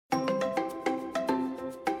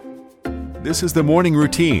This is the Morning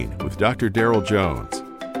Routine with Dr. Darrell Jones.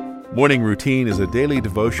 Morning Routine is a daily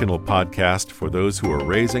devotional podcast for those who are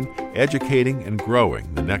raising, educating, and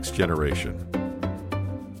growing the next generation.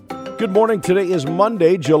 Good morning. Today is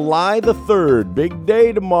Monday, July the 3rd. Big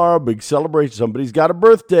day tomorrow. Big celebration. Somebody's got a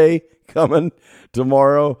birthday coming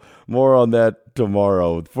tomorrow. More on that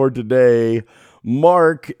tomorrow. For today,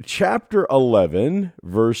 Mark chapter 11,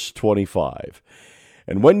 verse 25.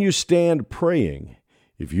 And when you stand praying,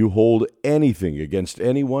 if you hold anything against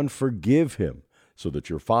anyone, forgive him, so that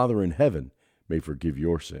your Father in heaven may forgive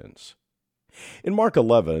your sins. In Mark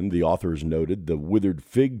 11, the authors noted the withered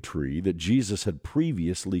fig tree that Jesus had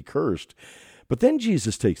previously cursed. But then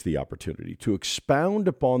Jesus takes the opportunity to expound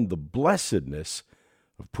upon the blessedness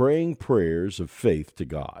of praying prayers of faith to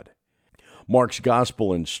God. Mark's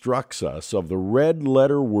gospel instructs us of the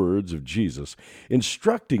red-letter words of Jesus,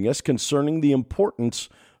 instructing us concerning the importance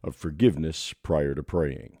of forgiveness prior to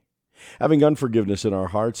praying. Having unforgiveness in our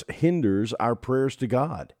hearts hinders our prayers to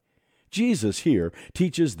God. Jesus here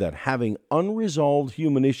teaches that having unresolved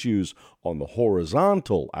human issues on the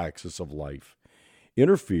horizontal axis of life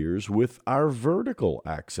interferes with our vertical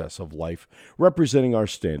axis of life, representing our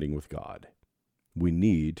standing with God. We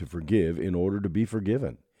need to forgive in order to be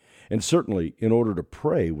forgiven, and certainly in order to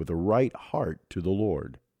pray with a right heart to the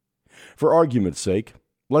Lord. For argument's sake,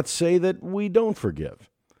 let's say that we don't forgive.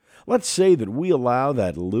 Let's say that we allow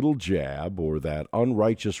that little jab or that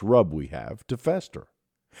unrighteous rub we have to fester.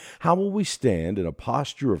 How will we stand in a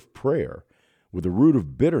posture of prayer with a root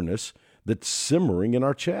of bitterness that's simmering in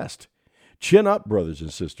our chest? Chin up, brothers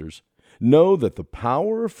and sisters. Know that the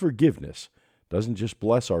power of forgiveness doesn't just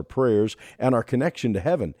bless our prayers and our connection to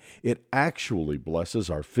heaven. It actually blesses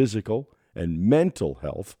our physical and mental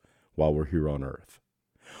health while we're here on earth.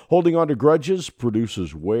 Holding on to grudges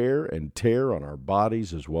produces wear and tear on our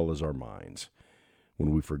bodies as well as our minds.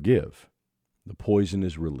 When we forgive, the poison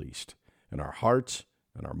is released, and our hearts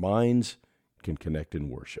and our minds can connect in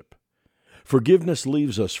worship. Forgiveness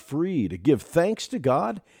leaves us free to give thanks to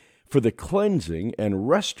God for the cleansing and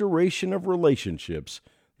restoration of relationships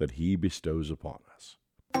that He bestows upon us.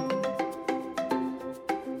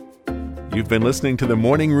 You've been listening to the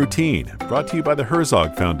Morning Routine, brought to you by the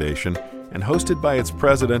Herzog Foundation and hosted by its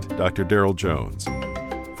president, Dr. Darrell Jones.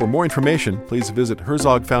 For more information, please visit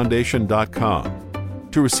herzogfoundation.com.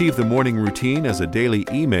 To receive the Morning Routine as a daily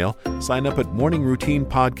email, sign up at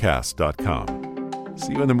morningroutinepodcast.com.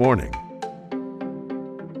 See you in the morning.